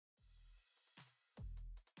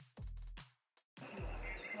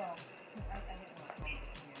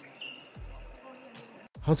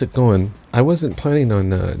How's it going? I wasn't planning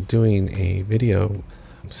on doing a video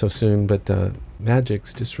so soon, but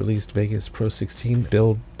Magix just released Vegas Pro 16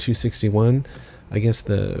 build 261. I guess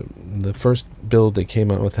the first build they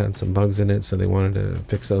came out with had some bugs in it, so they wanted to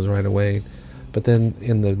fix those right away. But then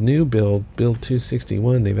in the new build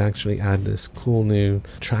 261, they've actually added this cool new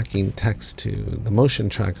tracking text to the motion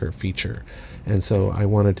tracker feature. And so I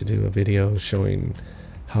wanted to do a video showing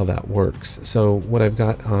how that works. So what I've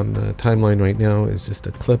got on the timeline right now is just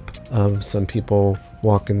a clip of some people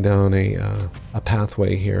walking down a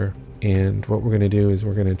pathway here. And what we're going to do is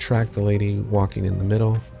we're going to track the lady walking in the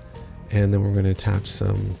middle, and then we're going to attach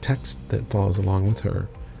some text that follows along with her.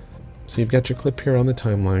 So you've got your clip here on the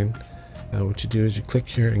timeline. What you do is you click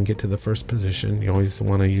here and get to the first position. You always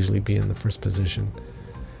want to usually be in the first position.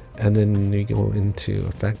 And then you go into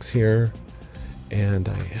effects here. And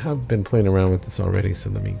I have been playing around with this already, so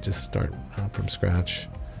let me just start from scratch.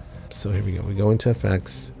 So here we go. We go into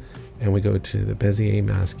effects and we go to the Bezier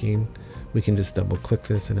masking. We can just double click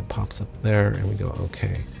this and it pops up there, and we go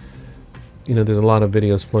okay. You know, there's a lot of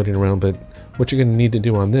videos floating around, but what you're going to need to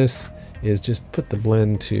do on this is just put the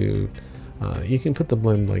blend to, you can put the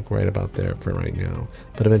blend like right about there for right now,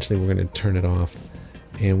 but eventually we're going to turn it off.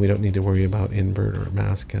 And we don't need to worry about invert or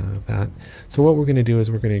mask that. So what we're going to do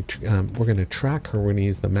is we're going to track her. We're going to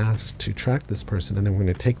use the mask to track this person, and then we're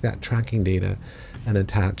going to take that tracking data and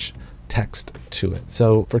attach text to it.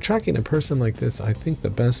 So for tracking a person like this, I think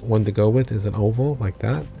the best one to go with is an oval like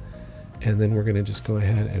that. And then we're going to just go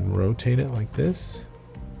ahead and rotate it like this.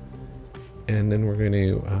 And then we're going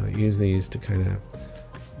to use these to kind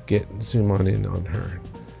of zoom on in on her.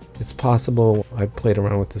 It's possible, I've played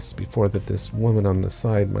around with this before, that this woman on the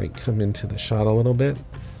side might come into the shot a little bit.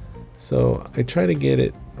 So I try to get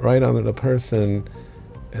it right onto the person,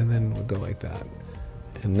 and then we'll go like that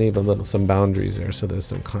and leave some boundaries there so there's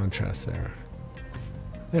some contrast there.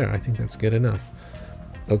 There, I think that's good enough.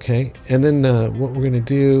 Okay, and then what we're going to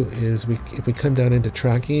do is if we come down into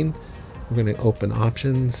tracking, we're going to open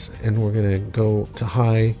options and we're going to go to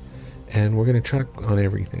high. And we're going to track on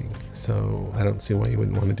everything. So I don't see why you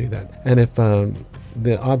wouldn't want to do that. And if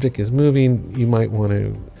the object is moving, you might want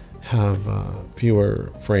to have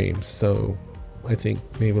fewer frames. So I think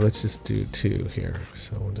maybe let's just do 2 here.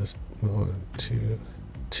 So we'll just move on to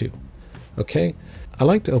 2. Okay. I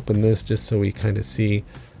like to open this just so we kind of see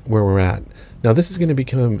where we're at. Now this is going to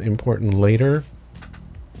become important later.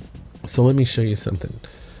 So let me show you something.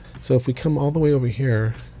 So if we come all the way over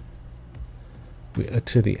here,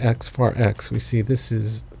 to the far X, we see this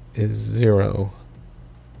is 0,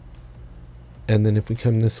 and then if we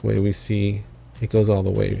come this way, we see it goes all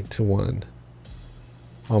the way to 1,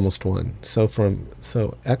 almost 1.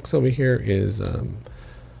 So X over here is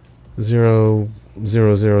 0,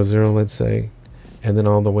 0, 0, 0, let's say, and then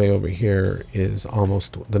all the way over here is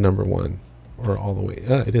almost the number 1, or all the way.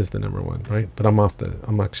 It is the number 1, right? But I'm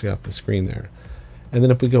actually off the screen there. And then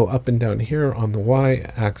if we go up and down here on the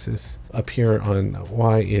y-axis, up here on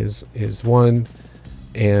y is 1,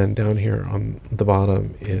 and down here on the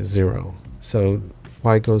bottom is 0. So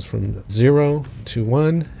y goes from 0 to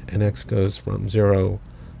 1, and x goes from 0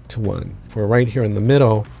 to 1. For right here in the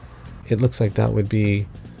middle, it looks like that would be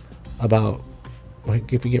about,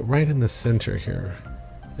 like if you get right in the center here,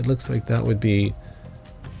 it looks like that would be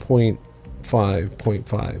 0.5,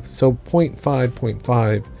 0.5. So 0.5,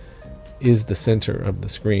 0.5 is the center of the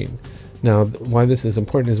screen. Now why this is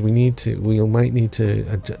important is we might need to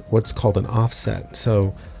adjust what's called an offset.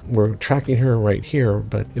 So we're tracking her right here,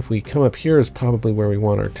 but if we come up here is probably where we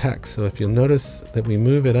want our text. So if you'll notice that we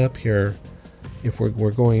move it up here, if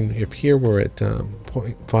we're going up here, we're at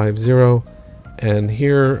 0.50, and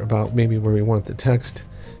here about maybe where we want the text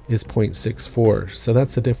is 0.64. So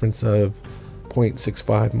that's the difference of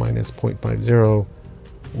 0.65 minus 0.50,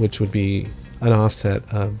 which would be an offset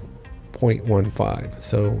of 0.15.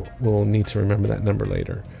 So we'll need to remember that number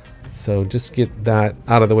later. So just get that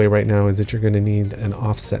out of the way right now, is that you're going to need an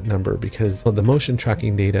offset number, because the motion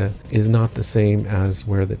tracking data is not the same as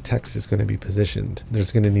where the text is going to be positioned.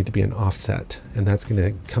 There's going to need to be an offset, and that's going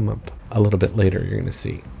to come up a little bit later, you're going to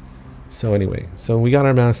see. So anyway, so we got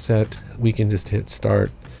our mask set. We can just hit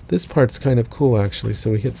start. This part's kind of cool actually.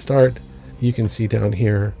 So we hit start. You can see down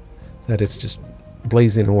here that it's just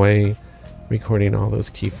blazing away, recording all those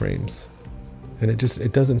keyframes. And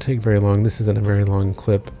it doesn't take very long. This isn't a very long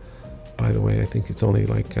clip, by the way. I think it's only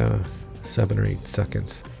like 7 or 8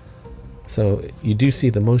 seconds. So you do see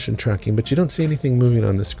the motion tracking, but you don't see anything moving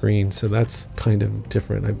on the screen. So that's kind of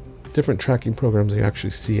different. Different tracking programs, you actually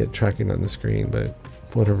see it tracking on the screen, but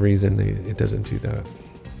for whatever reason, it doesn't do that.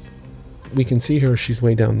 we can see her, she's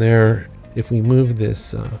way down there. If we move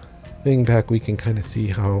this thing back, we can kind of see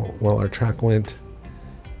how well our track went.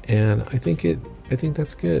 And I think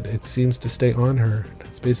that's good. It seems to stay on her.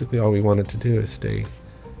 That's basically all we wanted to do, is stay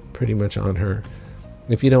pretty much on her.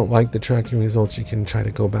 If you don't like the tracking results, you can try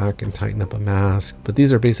to go back and tighten up a mask. But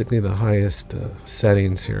these are basically the highest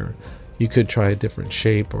settings here. You could try a different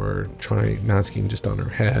shape or try masking just on her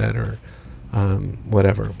head or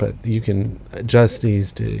whatever. But you can adjust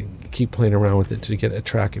these to keep playing around with it to get a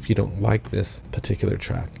track if you don't like this particular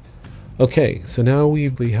track. Okay, so now we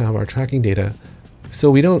have our tracking data.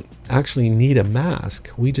 So we don't actually need a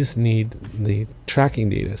mask. We just need the tracking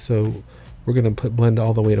data. So we're going to put blend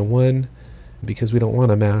all the way to 1 because we don't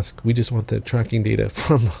want a mask. We just want the tracking data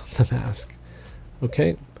from the mask.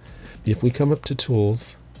 Okay. If we come up to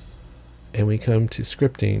tools and we come to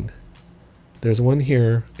scripting, there's one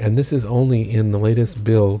here, and this is only in the latest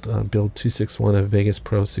build, build 261 of Vegas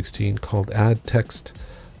Pro 16, called Add Text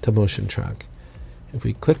to Motion Track. If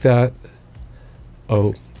we click that,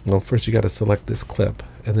 well, first you got to select this clip,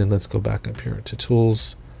 and then let's go back up here to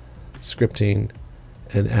Tools, Scripting,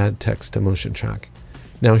 and Add Text to Motion Track.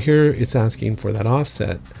 Now here it's asking for that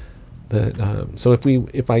offset. So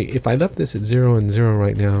if I left this at 0 and 0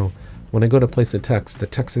 right now, when I go to place the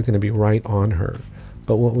text is going to be right on her.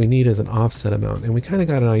 But what we need is an offset amount, and we kind of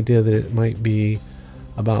got an idea that it might be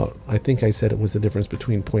about, I think I said it was the difference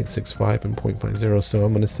between 0.65 and 0.50. So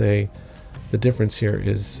I'm going to say the difference here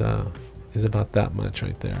is about that much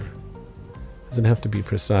right there. Doesn't have to be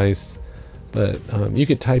precise, but you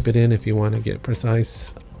could type it in if you want to get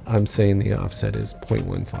precise. I'm saying the offset is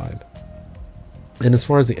 0.15. And as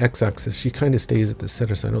far as the x-axis, she kind of stays at the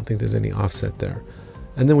center, so I don't think there's any offset there.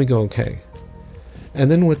 And then we go OK. And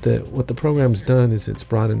then what the program's done is it's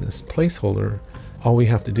brought in this placeholder. All we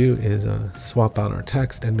have to do is swap out our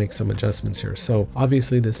text and make some adjustments here. So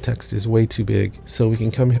obviously this text is way too big, so we can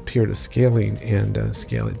come up here to scaling and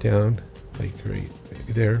scale it down, like right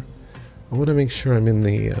there. I want to make sure I'm in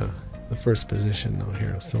the first position though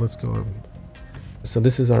here. So let's go on. So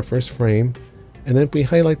this is our first frame, and then if we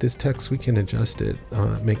highlight this text, we can adjust it,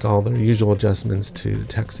 make all the usual adjustments to the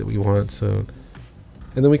text that we want. So,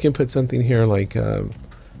 and then we can put something here like I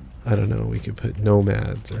don't know, we could put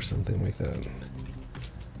nomads or something like that.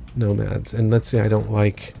 Nomads, and let's say I don't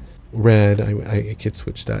like red, I could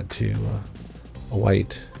switch that to a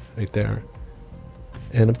white right there.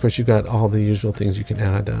 And of course you've got all the usual things. You can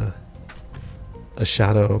add a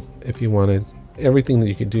shadow if you wanted. Everything that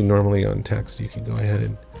you could do normally on text, you can go ahead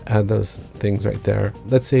and add those things right there.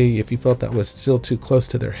 Let's say if you felt that was still too close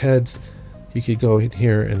to their heads, you could go in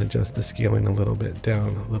here and adjust the scaling a little bit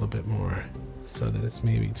down, a little bit more, so that it's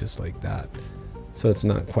maybe just like that, so it's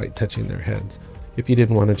not quite touching their heads. If you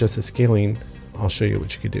didn't want to adjust the scaling, I'll show you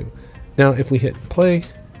what you could do. Now if we hit play,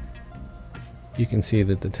 you can see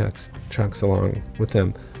that the text tracks along with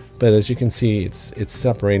them, but as you can see, it's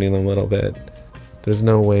separating a little bit. There's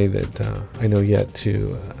no way that I know yet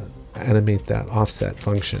to animate that offset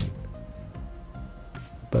function,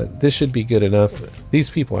 but this should be good enough.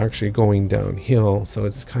 These people are actually going downhill, so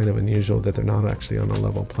it's kind of unusual that they're not actually on a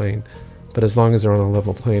level plane. But as long as they're on a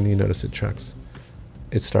level plane, you notice it tracks.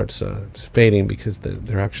 It starts fading because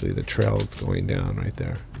they're actually, the trail is going down right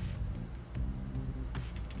there.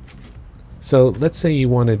 So let's say you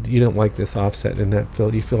don't like this offset in that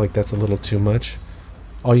field, you feel like that's a little too much.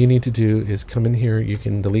 All you need to do is come in here, you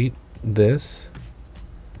can delete this,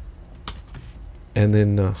 and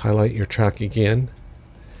then highlight your track again,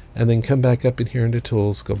 and then come back up in here into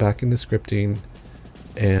tools, go back into scripting,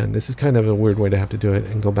 and this is kind of a weird way to have to do it,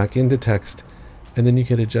 and go back into text, and then you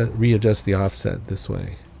can readjust the offset this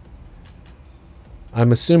way.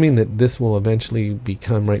 I'm assuming that this will eventually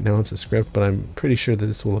become, right now it's a script, but I'm pretty sure that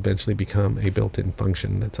this will eventually become a built-in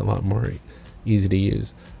function that's a lot more easy to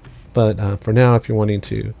use. But for now, if you're wanting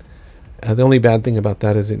to, the only bad thing about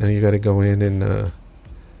that is that now you got to go in and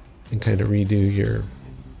kind of redo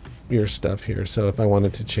your stuff here. So if I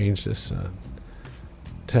wanted to change this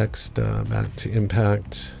text back to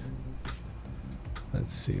impact,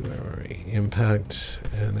 let's see, where are we? Impact,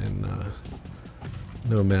 and then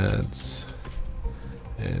nomads,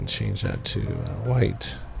 and change that to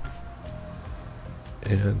white,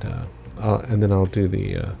 and then I'll do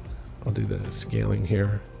the scaling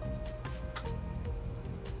here.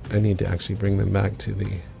 I need to actually bring them back to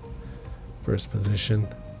the first position.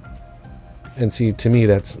 And see, to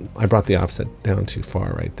me, I brought the offset down too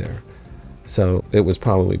far right there. So it was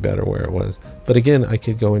probably better where it was. But again, I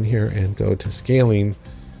could go in here and go to scaling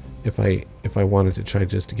if I wanted to try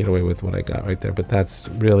just to get away with what I got right there. But that's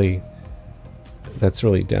really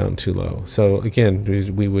down too low. So again,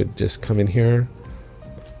 we would just come in here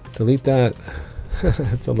delete that.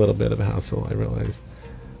 It's a little bit of a hassle, I realize.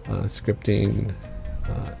 Scripting,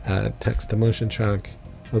 add text to motion track.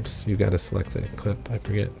 Oops, you got to select the clip, I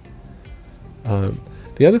forget.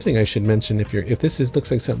 The other thing I should mention, if this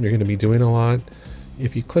looks like something you're going to be doing a lot,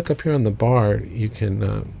 if you click up here on the bar, you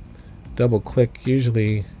can double click.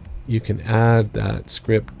 Usually you can add that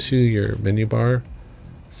script to your menu bar.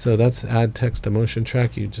 So that's add text to motion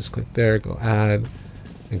track. You just click there, go add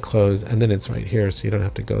and close, and then it's right here, so you don't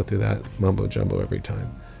have to go through that mumbo jumbo every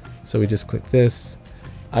time. So we just click this.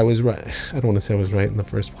 I was right. I don't want to say I was right in the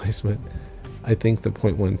first place, but I think the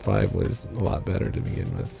 0.15 was a lot better to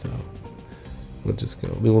begin with. So we'll just go.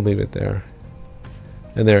 We'll leave it there.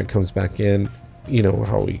 And there it comes back in. You know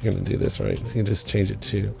how we're going to do this, right? You can just change it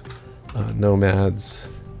to nomads,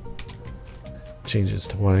 changes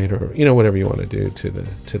to white, or whatever you want to do to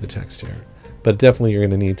the text here. But definitely you're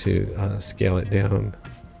going to need to scale it down.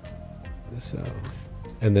 So,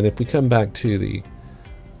 and then if we come back to the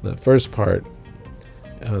first part,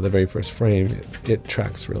 the very first frame, it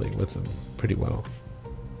tracks really with them pretty well.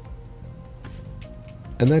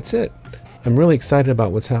 And that's it. I'm really excited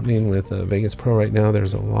about what's happening with Vegas Pro right now.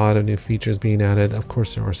 There's a lot of new features being added. Of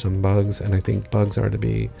course, there are some bugs, and I think bugs are to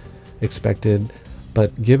be expected.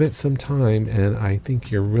 But give it some time, and I think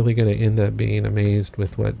you're really going to end up being amazed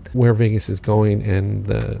with where Vegas is going and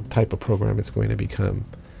the type of program it's going to become.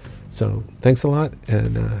 So thanks a lot,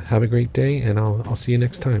 and have a great day, and I'll see you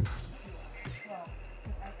next time.